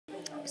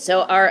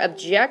So our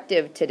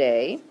objective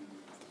today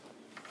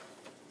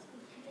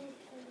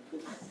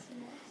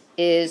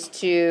is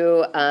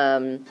to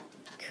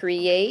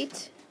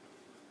create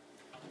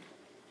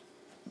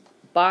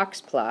box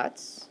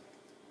plots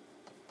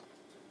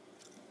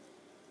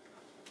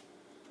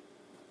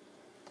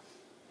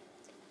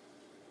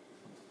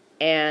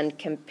and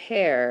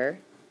compare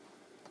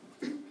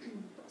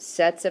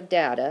sets of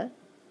data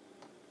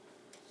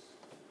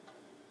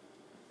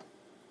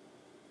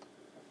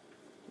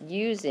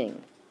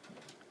using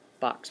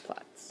box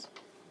plots.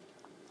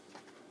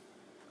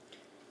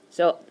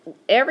 So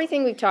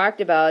everything we've talked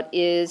about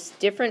is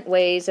different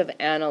ways of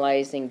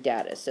analyzing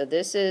data. So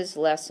this is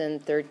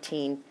lesson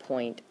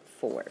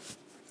 13.4.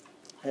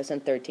 Lesson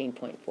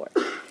 13.4.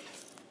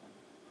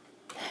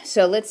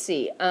 So let's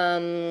see.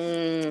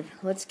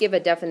 Let's give a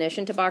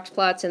definition to box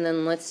plots, and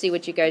then let's see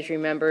what you guys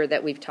remember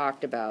that we've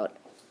talked about.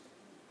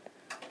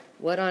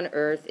 What on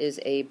earth is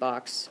a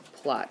box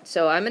plot?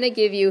 So I'm going to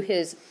give you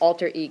his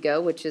alter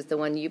ego, which is the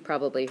one you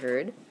probably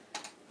heard.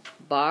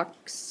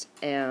 Box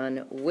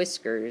and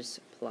whiskers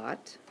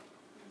plot.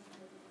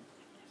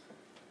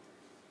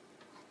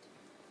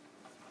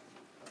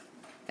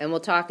 And we'll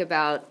talk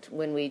about,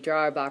 when we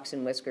draw our box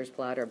and whiskers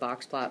plot, or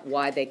box plot,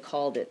 why they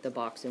called it the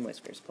box and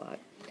whiskers plot.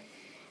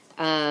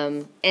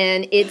 And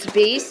it's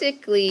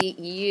basically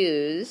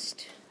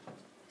used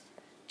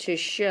to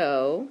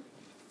show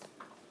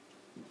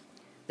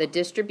the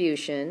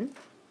distribution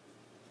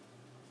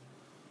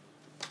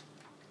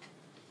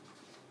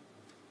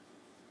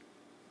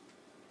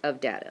of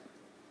data.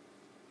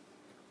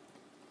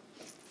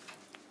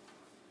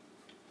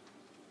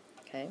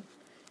 Okay?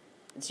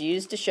 It's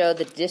used to show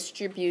the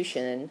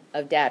distribution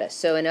of data.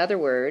 So in other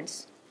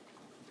words,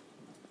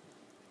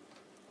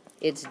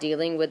 it's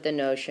dealing with the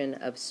notion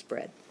of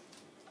spread.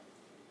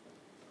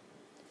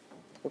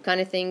 What kind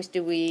of things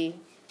do we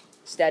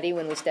study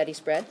when we study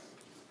spread?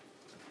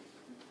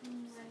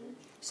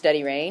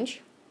 Study range.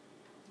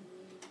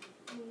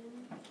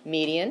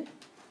 Median.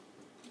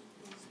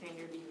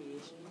 Standard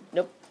deviation.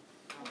 Nope.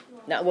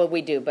 Not what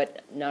we do,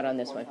 but not on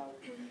this one.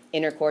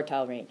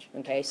 Interquartile range.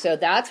 Okay, so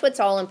that's what's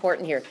all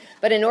important here.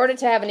 But in order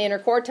to have an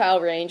interquartile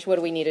range, what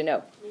do we need to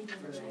know?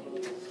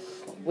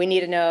 We need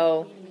to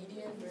know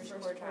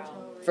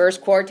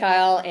first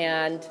quartile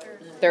and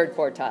third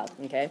quartile.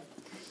 Okay.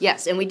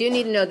 Yes, and we do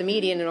need to know the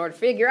median in order to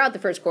figure out the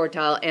first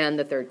quartile and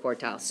the third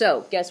quartile.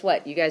 So, guess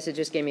what? You guys have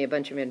just gave me a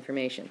bunch of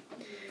information.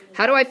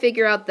 How do I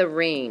figure out the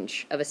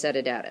range of a set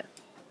of data?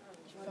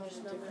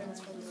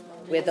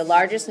 We have the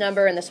largest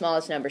number and the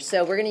smallest number.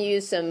 So we're going to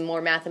use some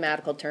more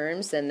mathematical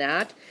terms than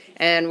that,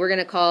 and we're going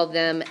to call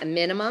them a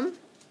minimum.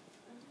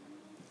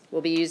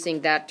 We'll be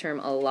using that term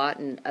a lot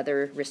in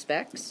other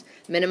respects.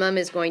 Minimum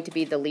is going to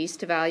be the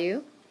least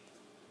value.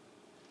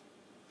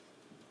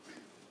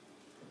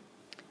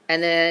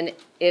 And then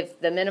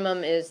if the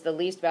minimum is the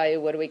least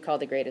value, what do we call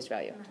the greatest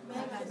value?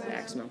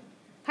 Maximum.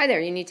 Hi there,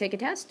 you need to take a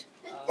test?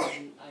 I'm the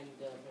finished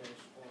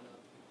one up.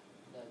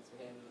 That's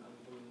him. I'm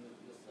doing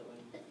this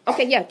one.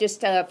 Okay, yeah, just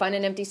find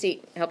an empty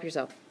seat. Help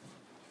yourself.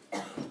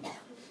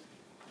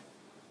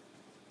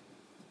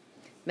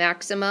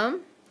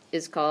 Maximum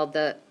is called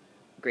the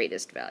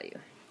greatest value.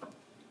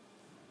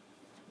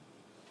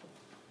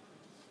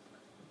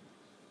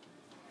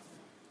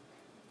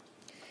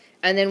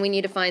 And then we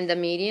need to find the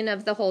median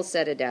of the whole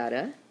set of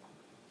data.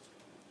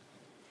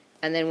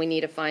 And then we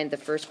need to find the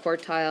first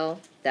quartile.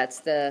 That's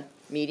the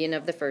median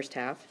of the first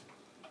half.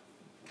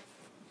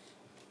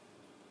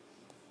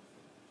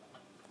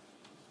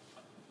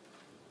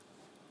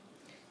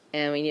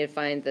 And we need to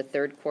find the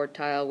third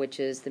quartile, which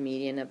is the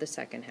median of the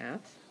second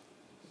half.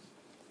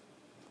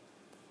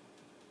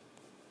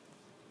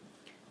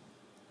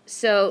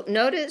 So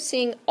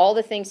noticing all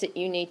the things that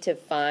you need to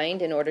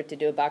find in order to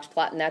do a box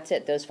plot, and that's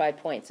it, those 5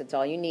 points. That's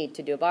all you need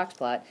to do a box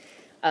plot.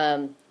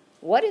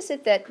 What is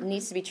it that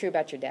needs to be true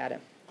about your data?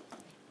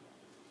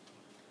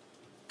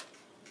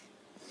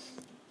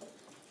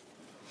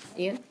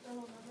 Ian?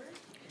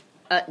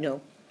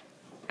 No.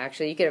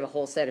 Actually, you could have a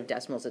whole set of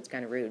decimals. It's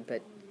kind of rude,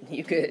 but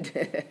you could.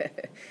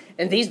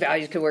 And these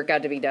values could work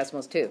out to be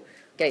decimals too.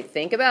 Okay,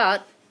 think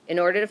about, in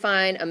order to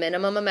find a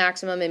minimum, a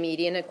maximum, a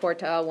median, a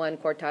quartile 1,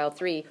 quartile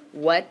 3,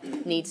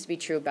 what needs to be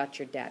true about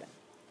your data?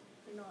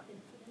 Not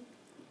infinite.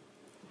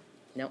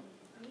 No.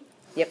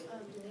 Yep. Do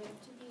they have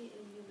to be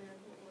in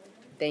numerical order?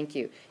 Thank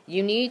you.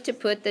 You need to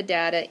put the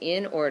data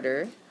in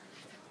order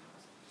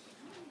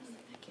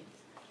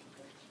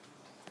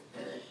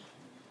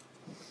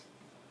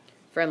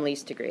from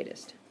least to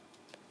greatest.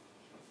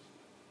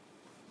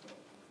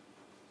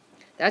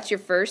 That's your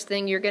first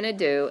thing you're going to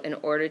do in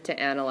order to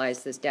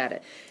analyze this data.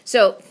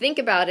 So think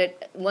about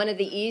it. One of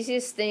the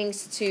easiest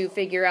things to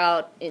figure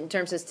out in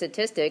terms of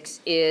statistics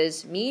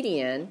is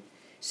median.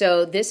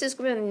 So this is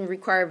going to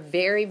require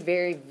very,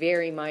 very,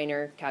 very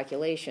minor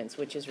calculations,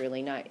 which is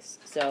really nice.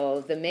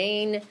 So the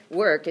main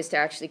work is to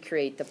actually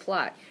create the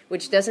plot,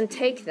 which doesn't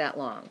take that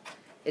long.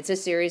 It's a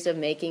series of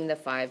making the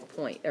 5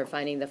 point, or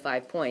finding the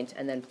 5 points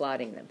and then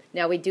plotting them.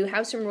 Now we do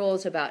have some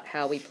rules about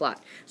how we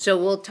plot. So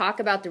we'll talk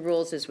about the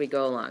rules as we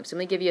go along. So let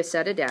me give you a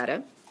set of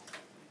data.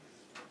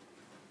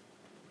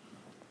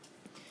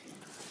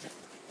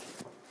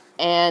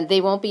 and they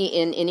won't be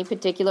in any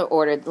particular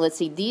order. Let's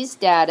see, these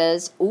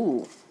datas,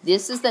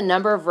 this is the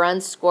number of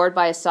runs scored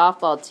by a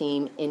softball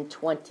team in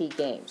 20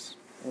 games,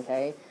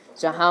 okay?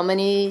 So how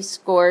many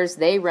scores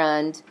they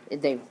ran,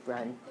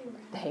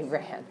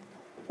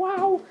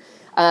 wow,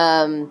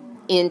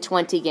 in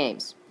 20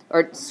 games,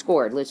 or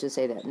scored, let's just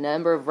say that,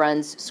 number of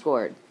runs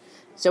scored.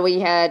 So we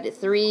had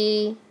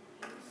 3,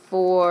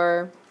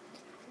 4,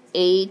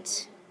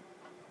 8,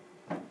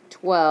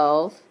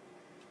 12,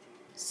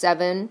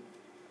 7,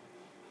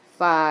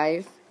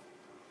 5,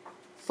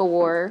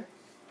 4,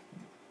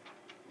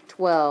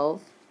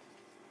 12,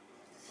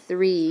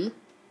 3,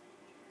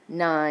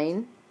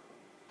 9,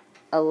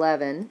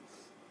 11,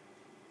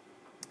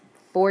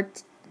 4,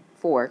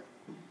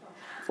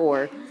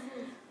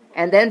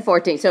 and then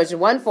 14. So it's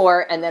 1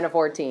 4 and then a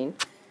 14.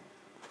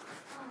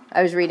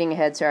 I was reading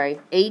ahead, sorry.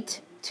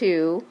 8,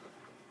 2,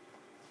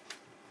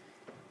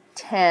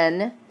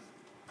 10,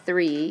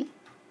 3,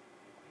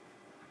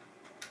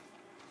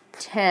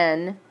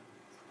 10,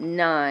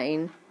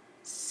 9,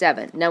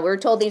 7. Now, we're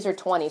told these are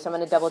 20, so I'm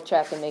going to double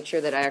check and make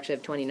sure that I actually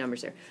have 20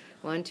 numbers there.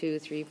 1, 2,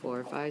 3,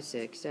 4, 5,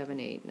 6, 7,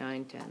 8,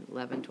 9, 10,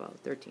 11, 12,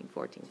 13,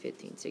 14,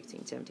 15,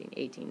 16, 17,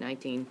 18,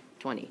 19,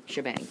 20.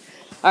 Shebang.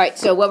 All right,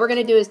 so what we're going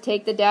to do is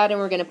take the data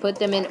and we're going to put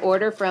them in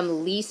order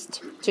from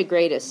least to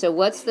greatest. So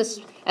what's this?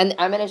 And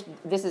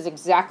this is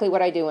exactly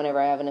what I do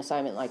whenever I have an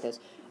assignment like this.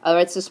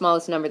 It's the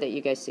smallest number that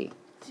you guys see.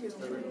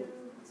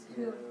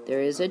 2. There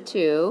is a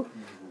 2,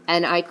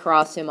 and I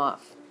cross him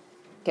off.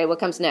 Okay, what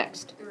comes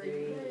next? 3.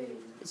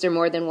 Is there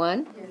more than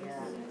one?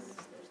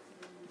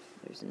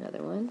 There's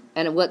another one.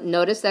 And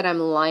notice that I'm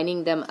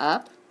lining them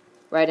up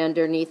right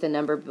underneath the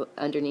number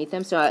underneath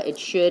them. So it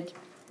should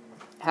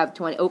have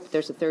 20. Oh,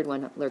 there's a third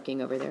one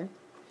lurking over there.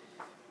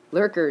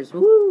 Lurkers.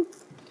 Woo!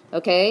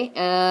 Okay,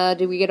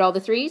 did we get all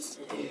the 3s?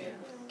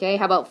 Okay,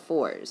 how about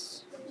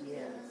 4s?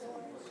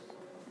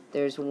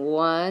 There's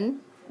 1,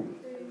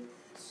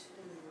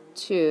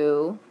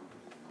 2,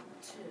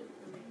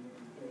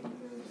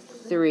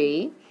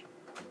 3.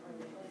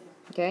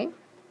 Okay.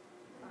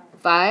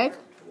 5.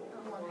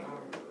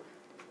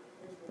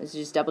 Let's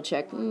just double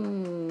check.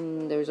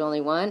 There's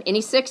only 1.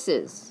 Any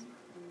 6s?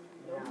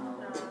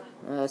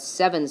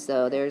 7s,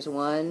 though. There's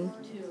 1.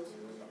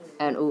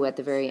 And, at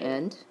the very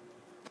end.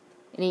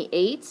 Any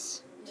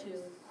 8s? 2.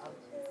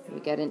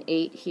 We got an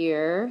 8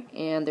 here,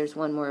 and there's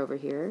 1 more over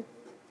here.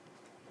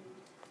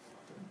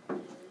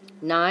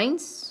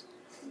 9s?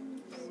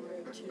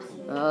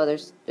 Oh,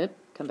 there's,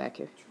 come back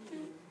here.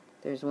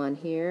 There's 1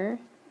 here,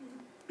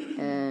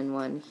 and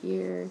 1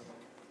 here.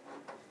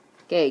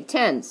 Okay,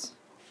 10s.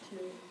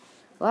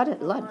 A lot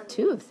of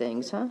 2 of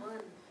things, huh?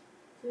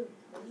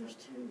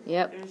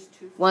 Yep.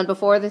 1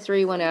 before the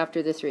 3, 1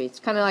 after the 3. It's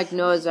kind of like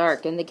Noah's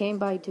Ark, and they came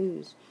by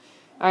 2s.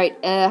 All right,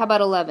 how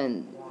about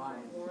 11?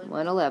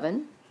 1,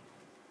 11.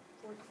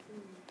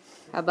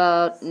 How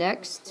about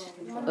next?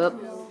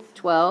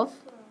 12.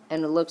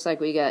 And it looks like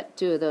we got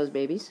 2 of those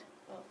babies.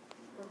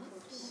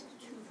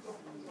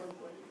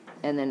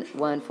 And then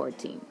 1,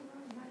 14.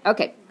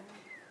 Okay.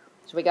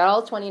 So we got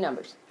all 20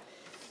 numbers.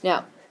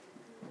 Now,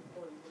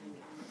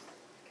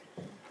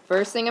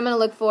 first thing I'm going to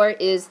look for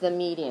is the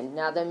median.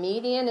 Now, the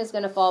median is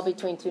going to fall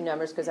between 2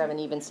 numbers because I have an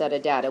even set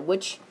of data.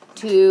 Which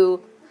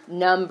 2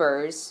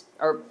 numbers,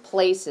 or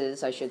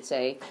places, I should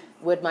say,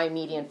 would my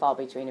median fall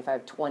between if I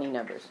have 20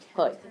 numbers?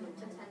 Chloe.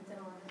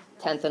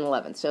 10th and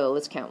 11th. So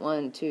let's count.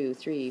 1, 2,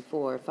 3,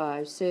 4,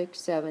 5, 6,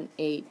 7,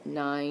 8,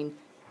 9,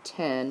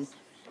 10.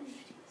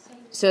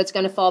 So it's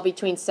going to fall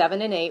between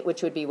 7 and 8,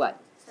 which would be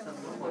what?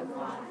 7.5.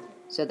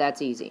 So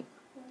that's easy.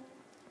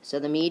 So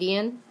the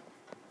median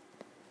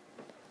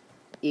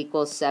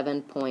equals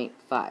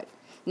 7.5.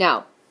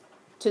 Now,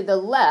 to the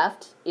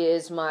left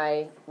is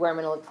where I'm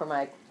going to look for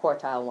my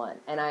quartile 1.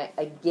 And I,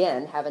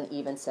 again, have an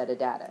even set of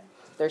data.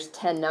 There's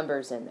 10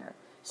 numbers in there.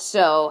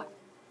 So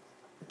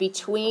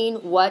between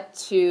what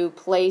 2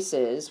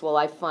 places will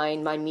I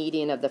find my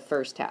median of the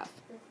first half?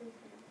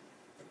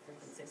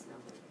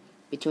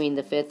 Between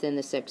the 5th and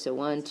the 6th. So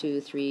 1,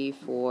 2, 3,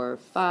 4,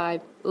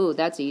 5. Ooh,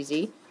 that's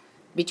easy.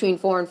 Between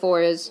 4 and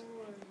 4 is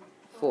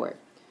 4.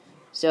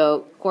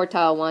 So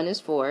quartile 1 is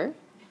 4.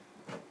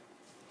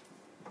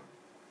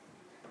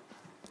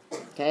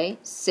 Okay,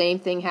 same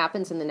thing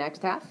happens in the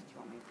next half.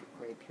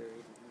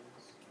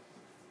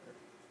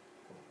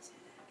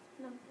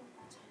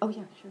 Oh,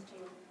 yeah, sure.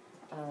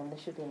 They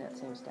should be in that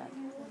same stack.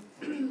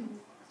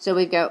 So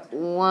we've got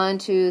 1,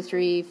 2,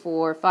 3,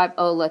 4, 5.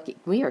 Oh, lucky.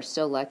 We are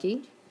so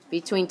lucky.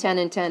 Between 10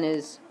 and 10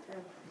 is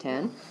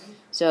 10.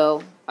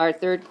 So our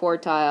third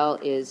quartile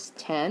is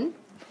 10.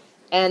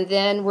 And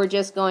then we're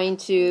just going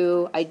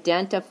to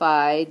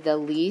identify the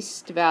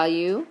least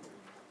value,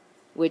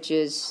 which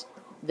is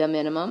the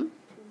minimum,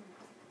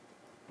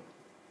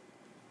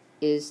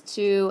 is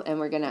 2. And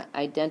we're going to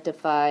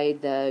identify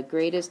the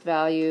greatest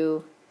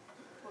value,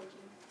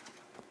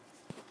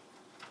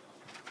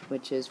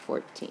 which is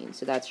 14.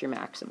 So that's your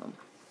maximum.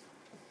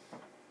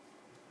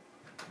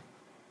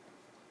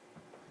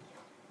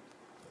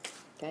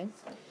 Okay.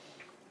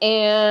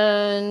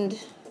 And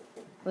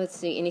let's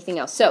see, anything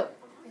else? So,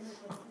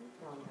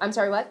 I'm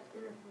sorry, what?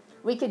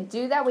 We could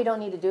do that. We don't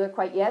need to do it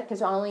quite yet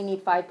because I only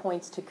need 5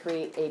 points to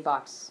create a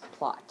box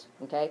plot.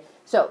 Okay?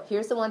 So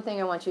here's the one thing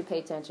I want you to pay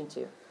attention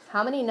to.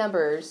 How many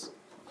numbers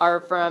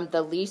are from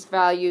the least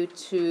value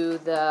to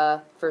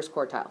the first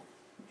quartile?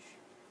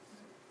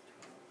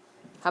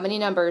 How many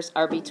numbers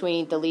are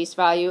between the least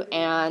value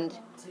and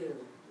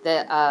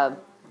the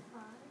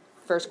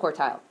first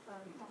quartile?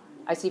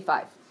 I see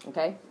 5.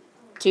 Okay?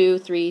 2,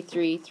 3,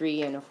 3,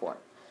 3, and a 4. All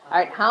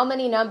right. How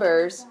many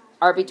numbers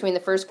are between the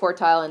first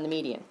quartile and the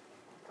median?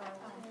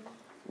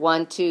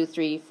 1, 2,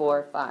 3,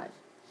 4, 5.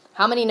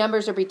 How many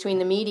numbers are between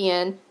the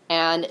median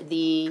and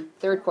the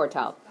third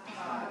quartile?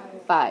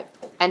 5.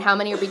 And how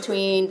many are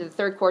between the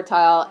third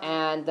quartile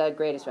and the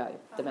greatest value,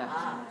 the max?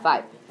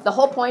 5. The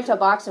whole point of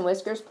box and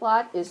whiskers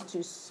plot is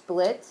to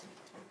split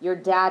your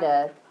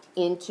data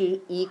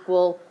into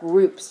equal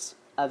groups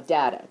of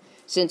data.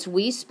 Since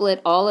we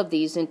split all of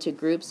these into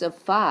groups of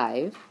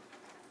 5,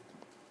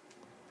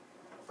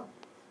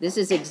 this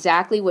is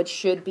exactly what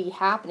should be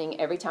happening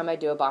every time I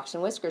do a box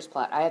and whiskers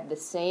plot. I have the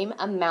same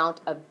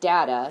amount of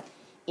data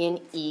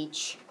in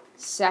each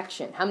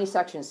section. How many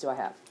sections do I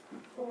have?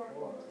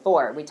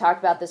 4. We talked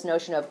about this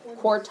notion of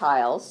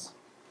quartiles.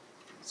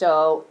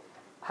 So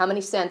how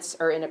many cents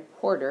are in a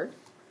quarter?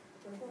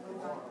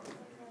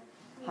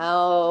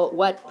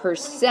 What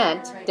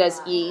percent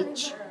does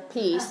each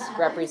piece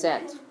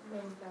represent?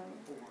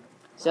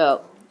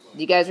 So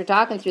you guys are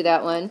talking through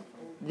that one.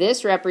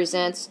 This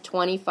represents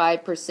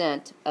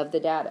 25% of the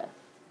data.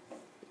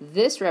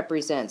 This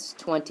represents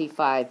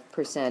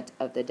 25%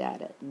 of the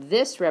data.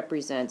 This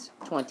represents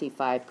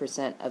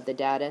 25% of the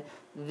data.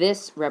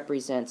 This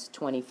represents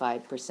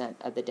 25%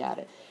 of the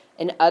data.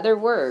 In other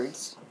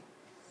words,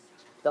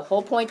 the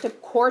whole point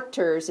of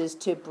quarters is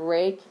to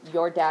break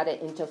your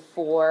data into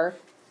 4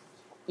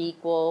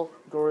 equal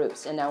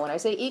groups. And now when I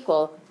say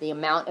equal, the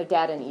amount of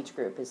data in each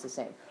group is the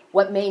same.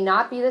 What may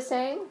not be the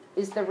same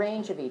is the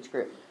range of each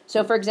group.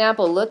 So for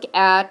example, look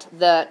at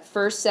the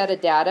first set of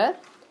data.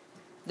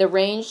 The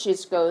range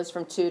just goes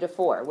from 2 to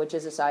 4, which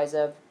is a size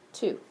of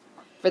 2.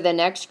 For the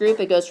next group,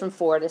 it goes from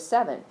 4 to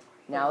 7.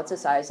 Now it's a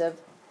size of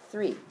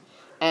 3.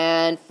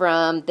 And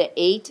from the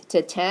 8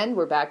 to 10,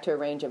 we're back to a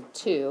range of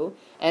 2.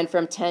 And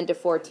from 10 to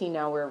 14,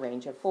 now we're a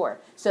range of 4.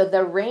 So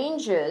the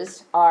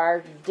ranges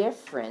are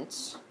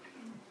different,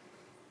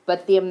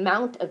 but the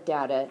amount of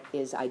data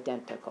is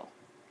identical.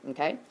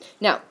 Okay?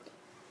 Now,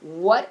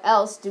 what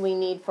else do we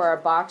need for our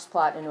box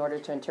plot in order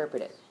to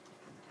interpret it?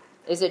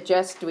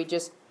 Do we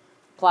just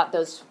plot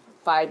those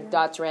 5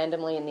 dots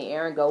randomly in the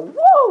air and go,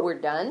 whoa, we're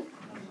done?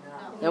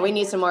 No, we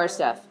need some more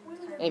stuff.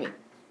 Amy.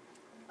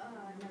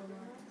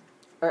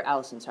 Or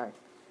Allison, sorry.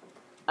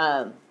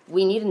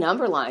 We need a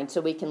number line so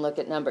we can look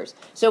at numbers.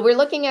 So we're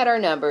looking at our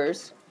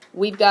numbers.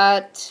 We've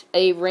got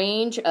a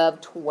range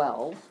of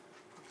 12.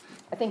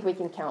 I think we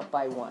can count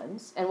by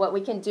ones. And what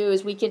we can do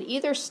is we can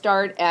either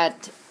start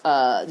at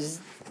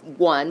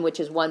 1,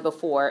 which is 1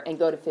 before, and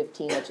go to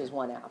 15, which is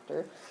 1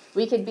 after.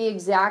 We could be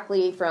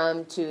exactly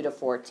from 2 to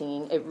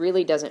 14. It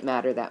really doesn't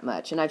matter that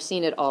much. And I've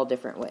seen it all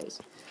different ways.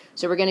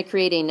 So we're going to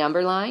create a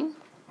number line.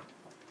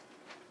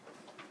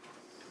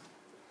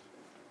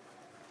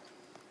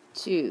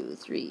 2,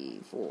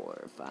 3,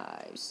 4,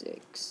 5,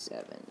 6,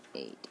 7,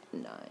 8,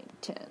 9,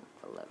 10,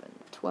 11,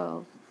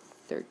 12,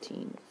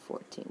 13,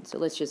 14. So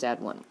let's just add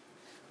 1.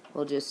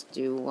 We'll just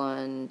do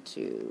 1,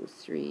 2,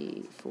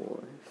 3,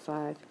 4,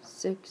 5,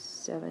 6,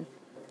 7,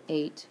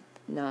 8,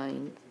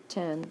 9,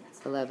 10,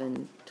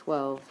 11,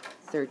 12,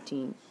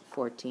 13,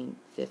 14,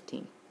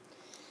 15.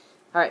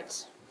 All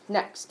right,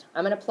 next.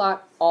 I'm going to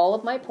plot all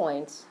of my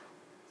points,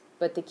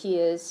 but the key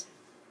is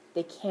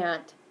they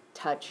can't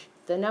touch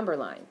the number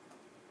line.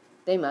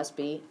 They must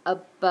be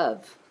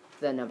above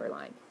the number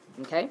line,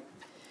 okay?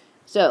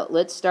 So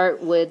let's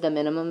start with the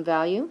minimum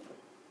value.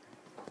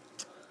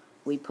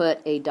 We put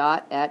a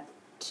dot at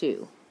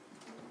 2,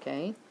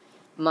 okay?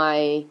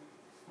 My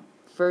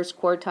first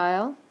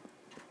quartile,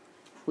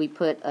 we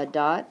put a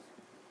dot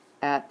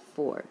at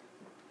 4.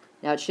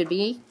 Now it should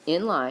be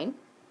in line.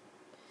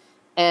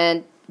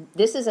 And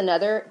this is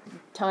another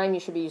time you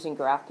should be using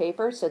graph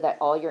paper so that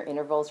all your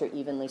intervals are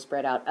evenly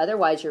spread out.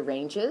 Otherwise, your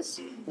ranges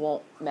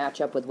won't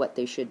match up with what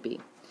they should be.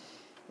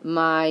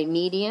 My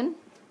median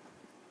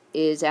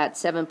is at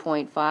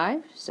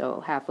 7.5,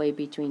 so halfway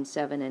between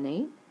 7 and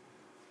 8.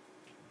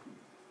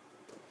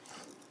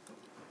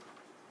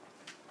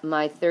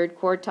 My third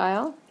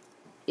quartile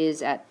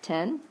is at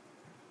 10.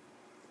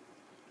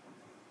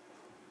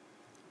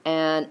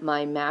 And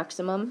my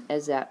maximum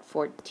is at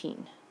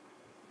 14.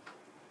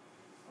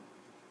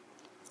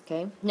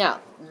 Okay, now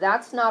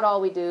that's not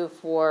all we do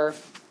for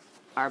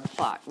our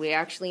plot. We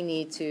actually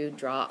need to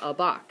draw a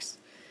box.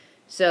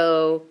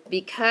 So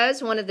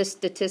because one of the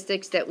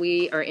statistics that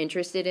we are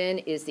interested in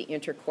is the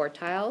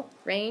interquartile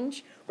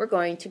range, we're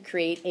going to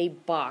create a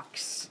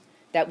box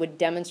that would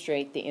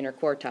demonstrate the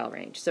interquartile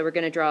range. So we're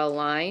going to draw a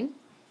line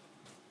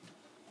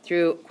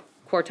through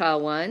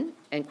quartile 1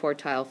 and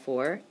quartile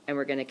 4, and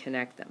we're going to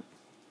connect them.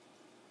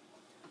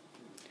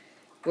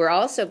 We're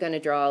also going to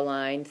draw a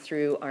line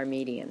through our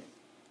median.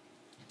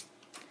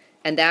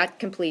 And that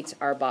completes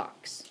our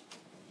box.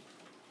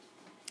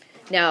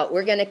 Now,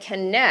 we're going to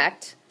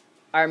connect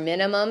our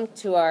minimum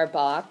to our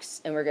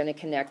box, and we're going to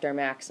connect our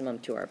maximum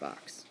to our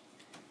box.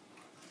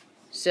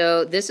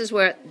 So this is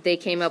where they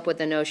came up with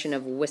the notion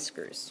of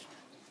whiskers.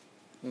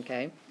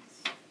 Okay?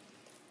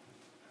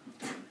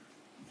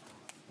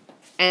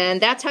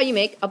 And that's how you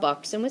make a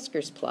box and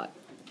whiskers plot.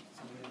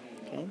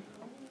 Okay?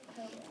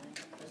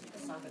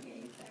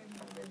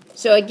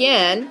 So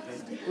again,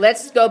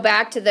 let's go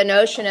back to the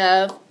notion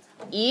of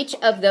each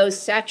of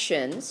those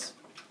sections.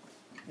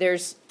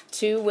 There's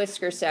 2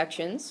 whisker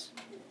sections,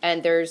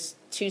 and there's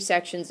 2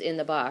 sections in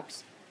the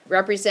box.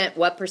 Represent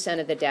what percent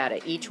of the data?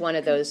 Each one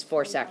of those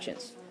 4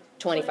 sections,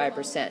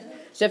 25%.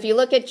 So if you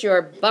look at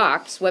your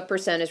box, what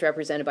percent is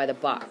represented by the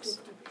box?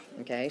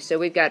 Okay, so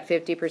we've got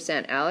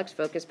 50%. Alex,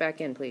 focus back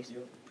in, please.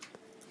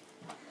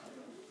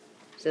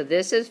 So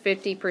this is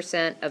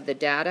 50% of the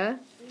data,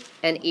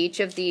 and each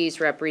of these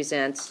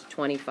represents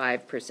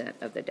 25%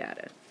 of the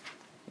data.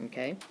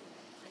 Okay?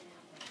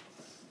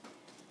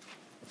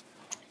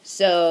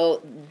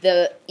 So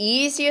the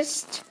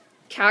easiest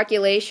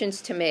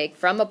calculations to make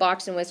from a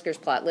box and whiskers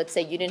plot, let's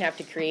say you didn't have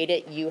to create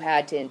it, you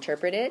had to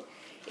interpret it,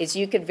 is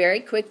you could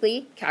very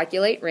quickly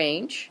calculate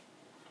range.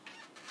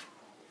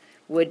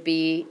 Would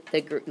be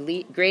the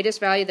greatest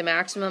value, the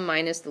maximum,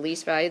 minus the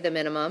least value, the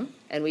minimum,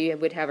 and we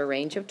would have a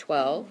range of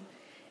 12.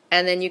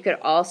 And then you could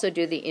also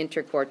do the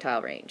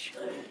interquartile range.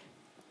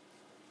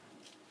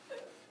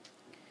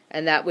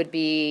 And that would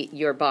be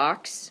your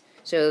box.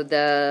 So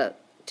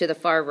to the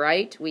far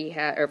right, we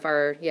had,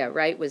 or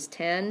right was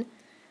 10,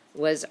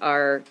 was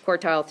our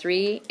quartile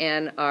 3,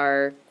 and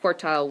our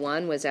quartile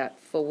 1 was at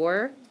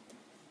 4,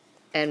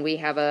 and we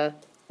have a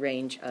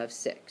range of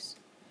 6.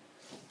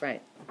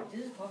 Right.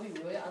 This is probably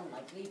really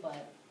unlikely,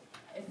 but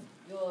if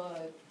your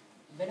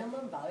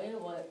minimum value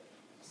was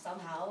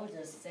somehow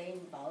the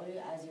same value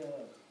as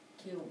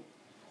your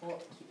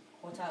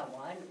quartile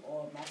 1,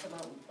 or maximum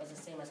was the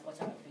same as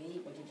quartile 3,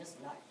 would you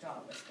just not draw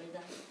a whisker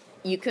then?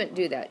 You couldn't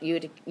do that.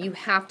 You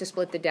have to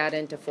split the data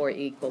into 4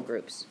 equal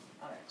groups.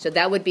 Alright. So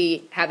that would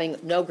be having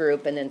no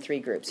group and then 3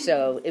 groups.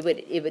 So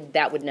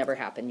that would never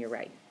happen. You're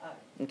right. Alright.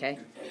 Okay.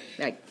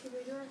 Now, Can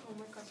we do our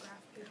homework on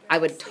graph paper? I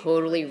would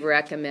totally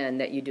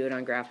recommend that you do it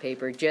on graph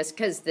paper, just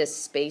because this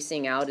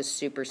spacing out is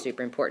super,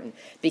 super important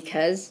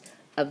because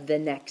of the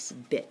next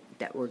bit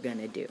that we're going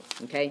to do.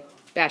 Okay?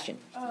 Bastion.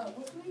 What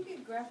can we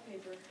get graph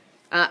paper?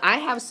 I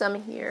have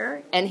some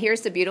here, and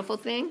here's the beautiful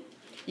thing.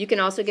 You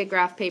can also get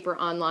graph paper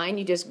online.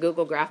 You just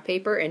Google graph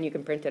paper, and you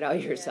can print it out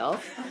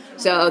yourself.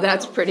 So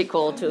that's pretty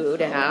cool, too,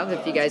 to have,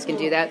 if you guys can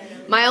do that.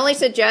 My only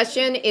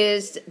suggestion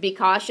is be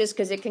cautious,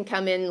 because it can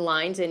come in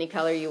lines any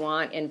color you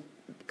want, and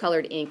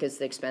colored ink is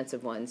the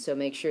expensive one. So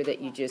make sure that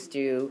you just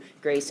do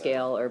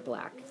grayscale or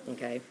black,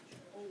 okay?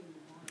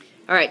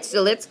 All right,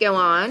 so let's go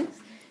on.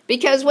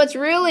 Because what's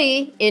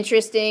really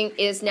interesting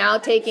is now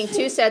taking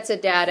 2 sets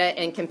of data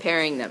and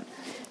comparing them.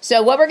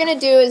 So what we're going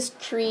to do is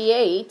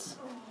create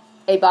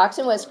a box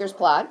and whiskers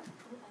plot,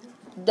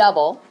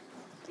 double,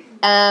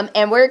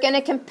 and we're going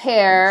to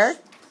compare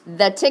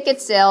the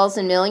ticket sales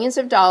in millions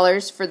of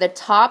dollars for the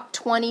top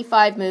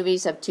 25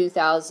 movies of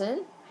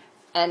 2000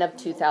 and of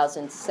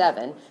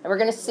 2007. And we're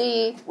going to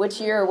see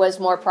which year was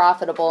more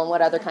profitable and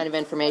what other kind of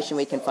information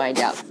we can find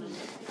out.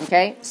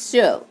 Okay,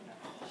 so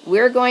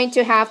we're going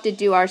to have to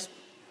do our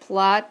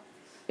plot.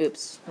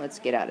 Oops, let's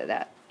get out of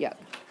that.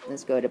 Yep,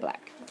 let's go to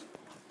black.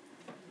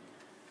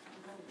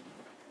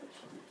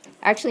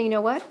 Actually, you know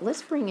what?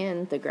 Let's bring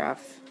in the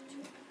graph.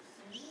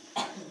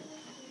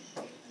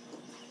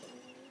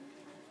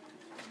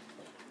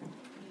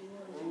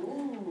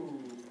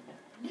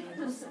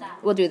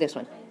 We'll do this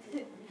one.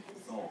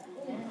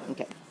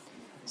 Okay.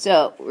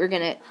 So we're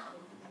going to...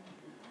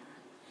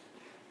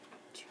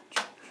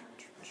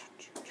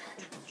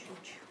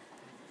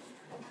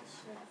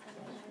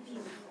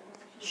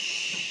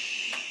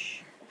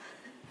 Shh.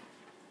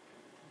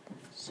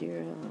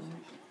 0...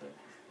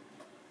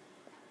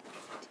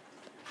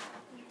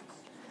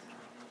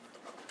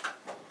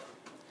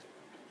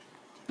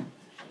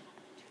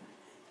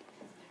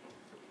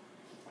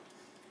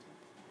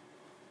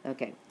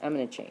 Okay, I'm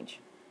going to change.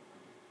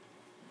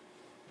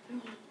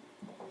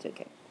 It's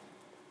okay.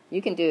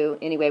 You can do,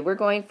 anyway, we're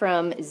going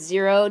from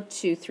 0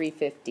 to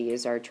 350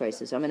 is our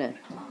choices. So I'm going to...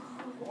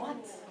 What?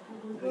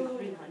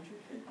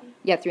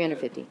 Yeah,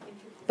 350.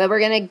 But we're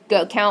going to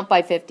go count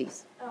by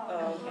 50s.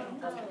 Oh,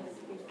 okay.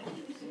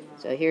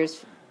 So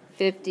here's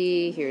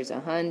 50, here's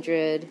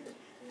 100,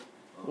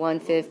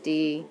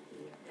 150,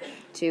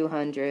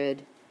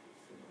 200,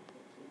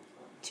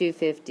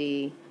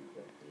 250,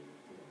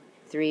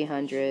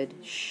 300,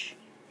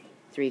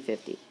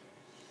 350.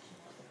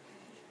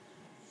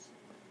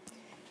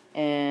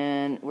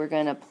 And we're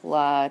going to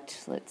plot,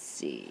 let's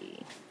see.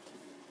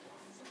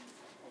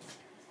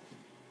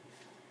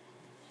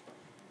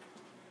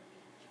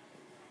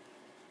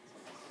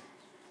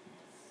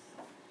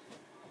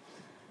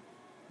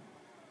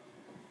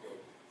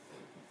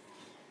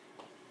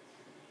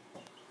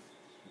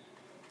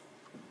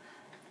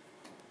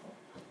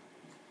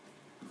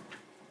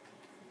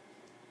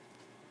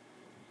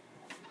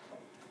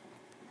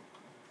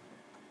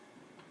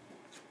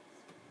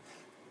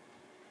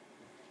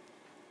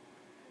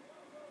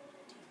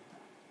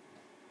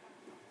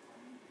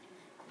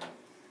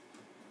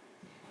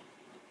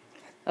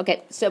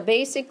 Okay, so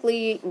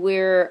basically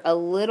we're a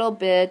little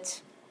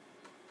bit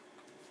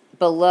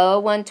below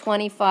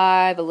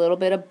 125, a little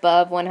bit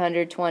above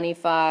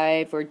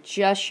 125. We're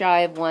just shy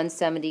of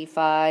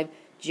 175,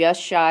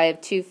 just shy of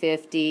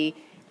 250,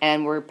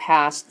 and we're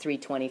past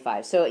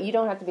 325. So you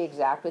don't have to be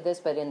exact with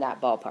this, but in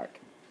that ballpark.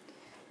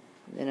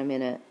 Then I'm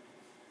going to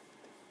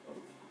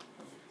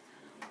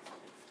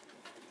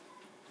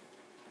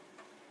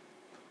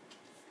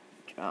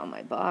draw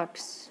my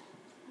box.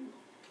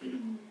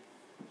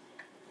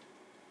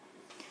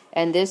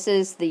 And this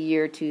is the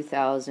year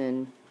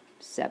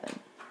 2007.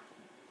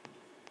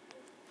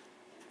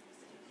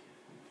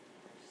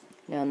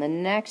 Now, in the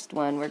next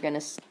one, we're going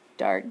to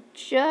start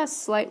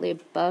just slightly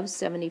above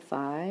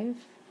 75.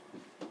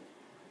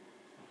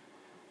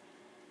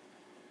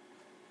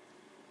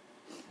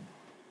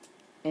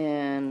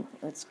 And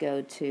let's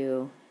go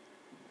to,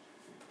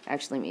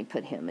 actually, let me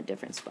put him a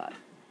different spot.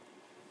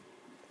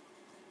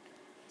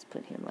 Let's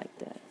put him like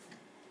that.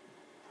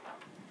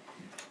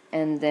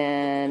 And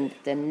then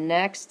the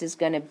next is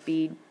going to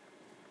be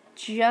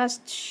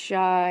just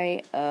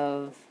shy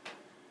of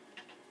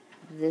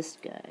this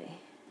guy.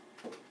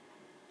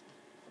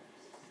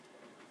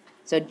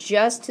 So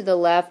just to the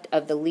left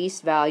of the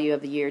least value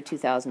of the year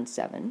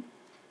 2007.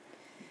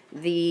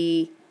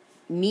 The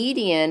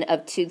median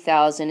of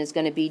 2000 is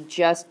going to be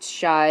just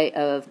shy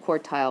of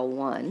quartile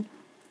 1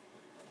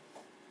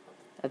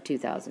 of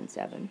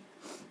 2007.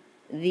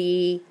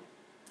 The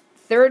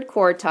third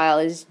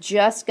quartile is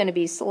just going to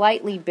be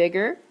slightly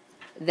bigger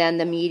than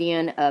the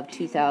median of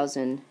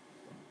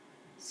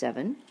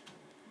 2007.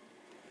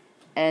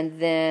 And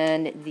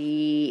then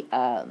the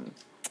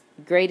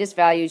greatest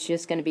value is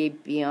just going to be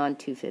beyond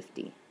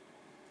 250.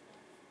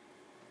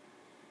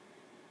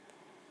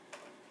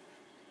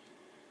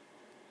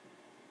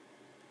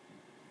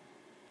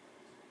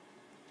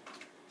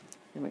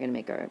 And we're going to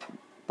make our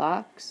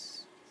box.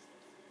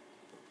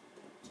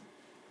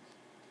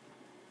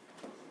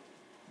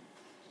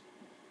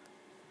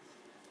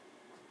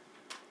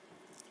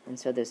 And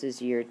so this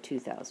is year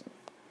 2000.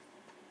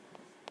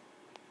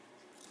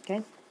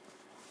 Okay?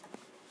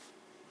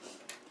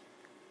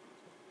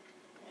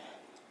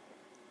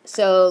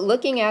 So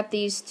looking at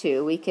these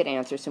two, we could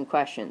answer some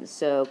questions.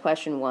 So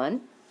question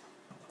 1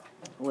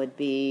 would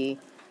be,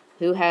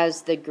 who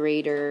has the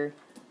greater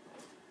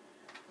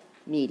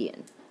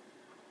median?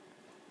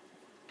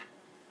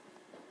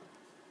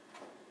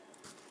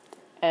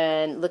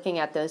 And looking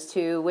at those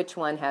two, which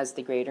one has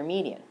the greater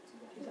median?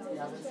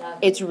 2007.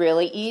 It's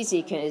really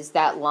easy because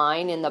that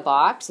line in the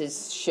box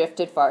is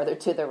shifted farther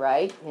to the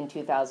right in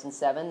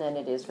 2007 than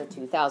it is for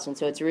 2000.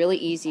 So it's really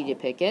easy to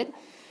pick it.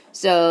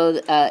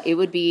 So it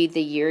would be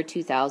the year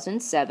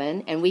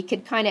 2007, and we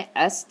could kind of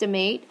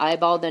estimate,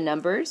 eyeball the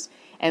numbers,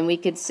 and we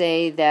could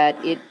say that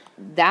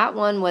that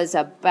one was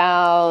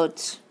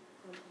about,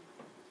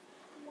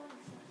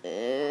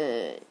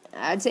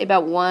 I'd say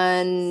about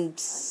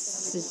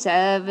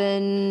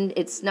 1.7.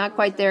 It's not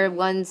quite there,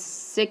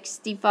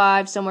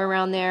 165, somewhere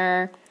around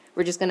there.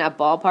 We're just going to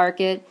ballpark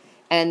it.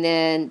 And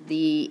then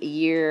the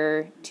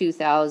year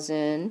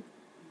 2000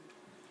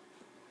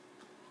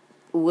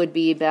 would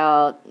be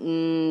about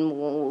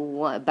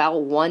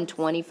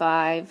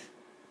 125.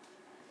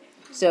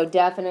 So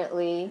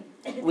definitely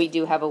we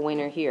do have a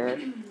winner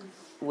here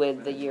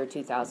with the year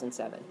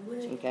 2007.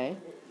 Okay?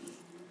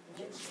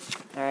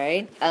 All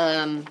right.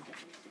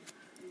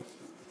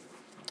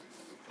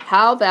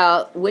 How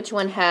about which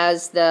one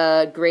has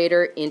the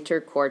greater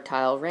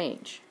interquartile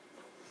range?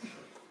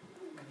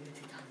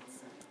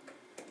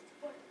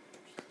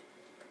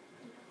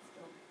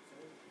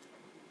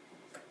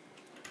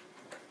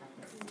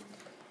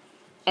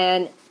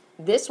 And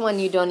this one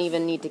you don't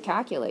even need to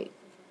calculate.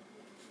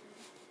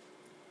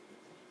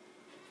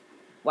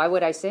 Why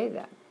would I say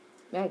that,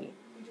 Maggie?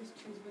 You just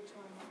choose which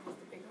one has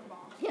the bigger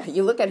box. Yeah,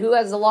 you look at who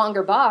has the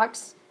longer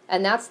box,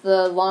 and that's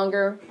going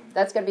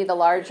to be the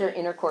larger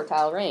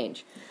interquartile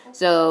range.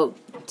 So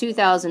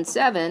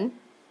 2007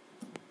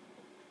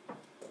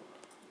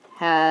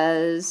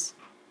 has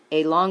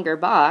a longer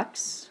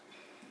box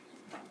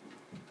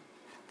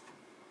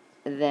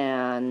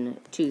than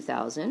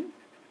 2000.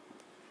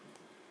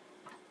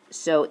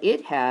 So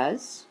it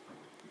has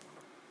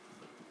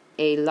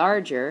a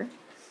larger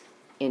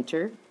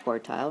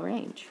interquartile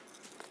range.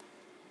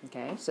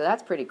 Okay, so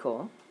that's pretty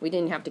cool. We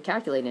didn't have to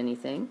calculate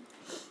anything.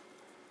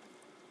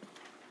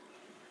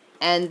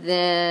 And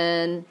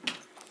then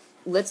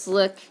let's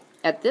look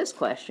at this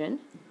question.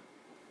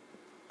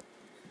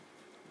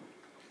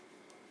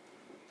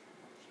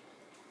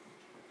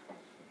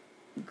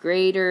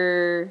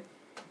 Greater,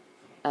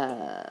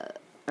 or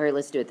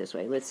let's do it this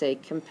way. Let's say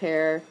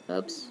compare,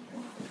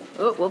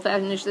 we'll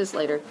finish this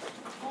later.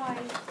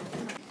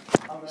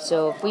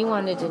 So if we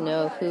wanted to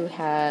know who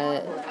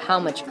had how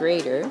much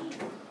greater,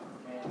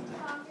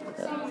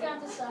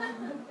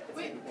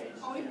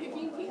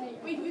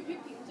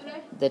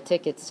 the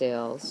ticket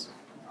sales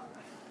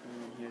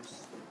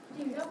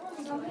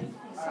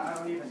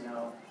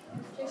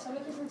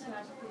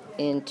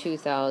in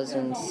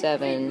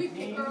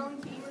 2007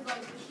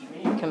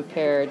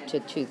 compared to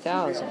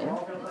 2000.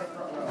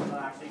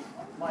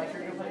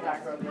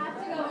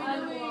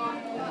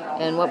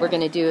 And what we're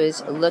going to do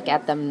is look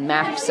at the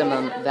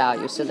maximum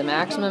value. So the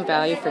maximum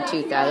value for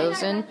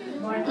 2000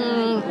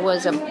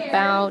 was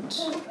about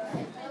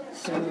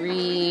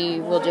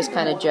 3, we'll just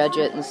kind of judge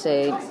it and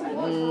say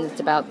it's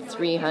about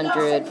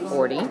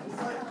 340.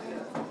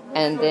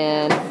 And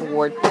then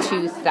for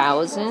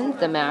 2000,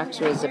 the max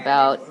was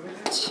about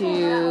a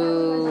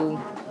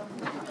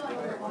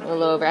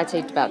little over, I'd say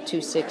about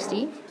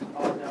 260.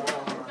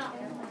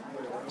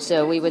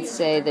 So we would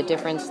say the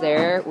difference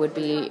there would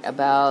be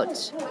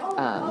about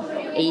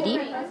 80.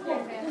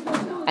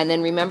 And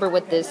then remember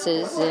what this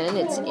is in.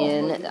 It's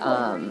in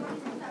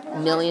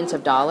millions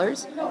of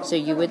dollars. So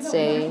you would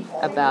say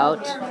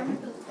about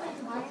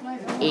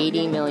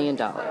 $80 million.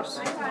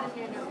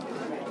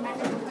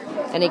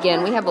 And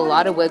again, we have a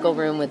lot of wiggle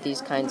room with these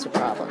kinds of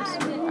problems.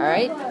 All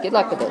right? Good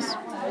luck with this.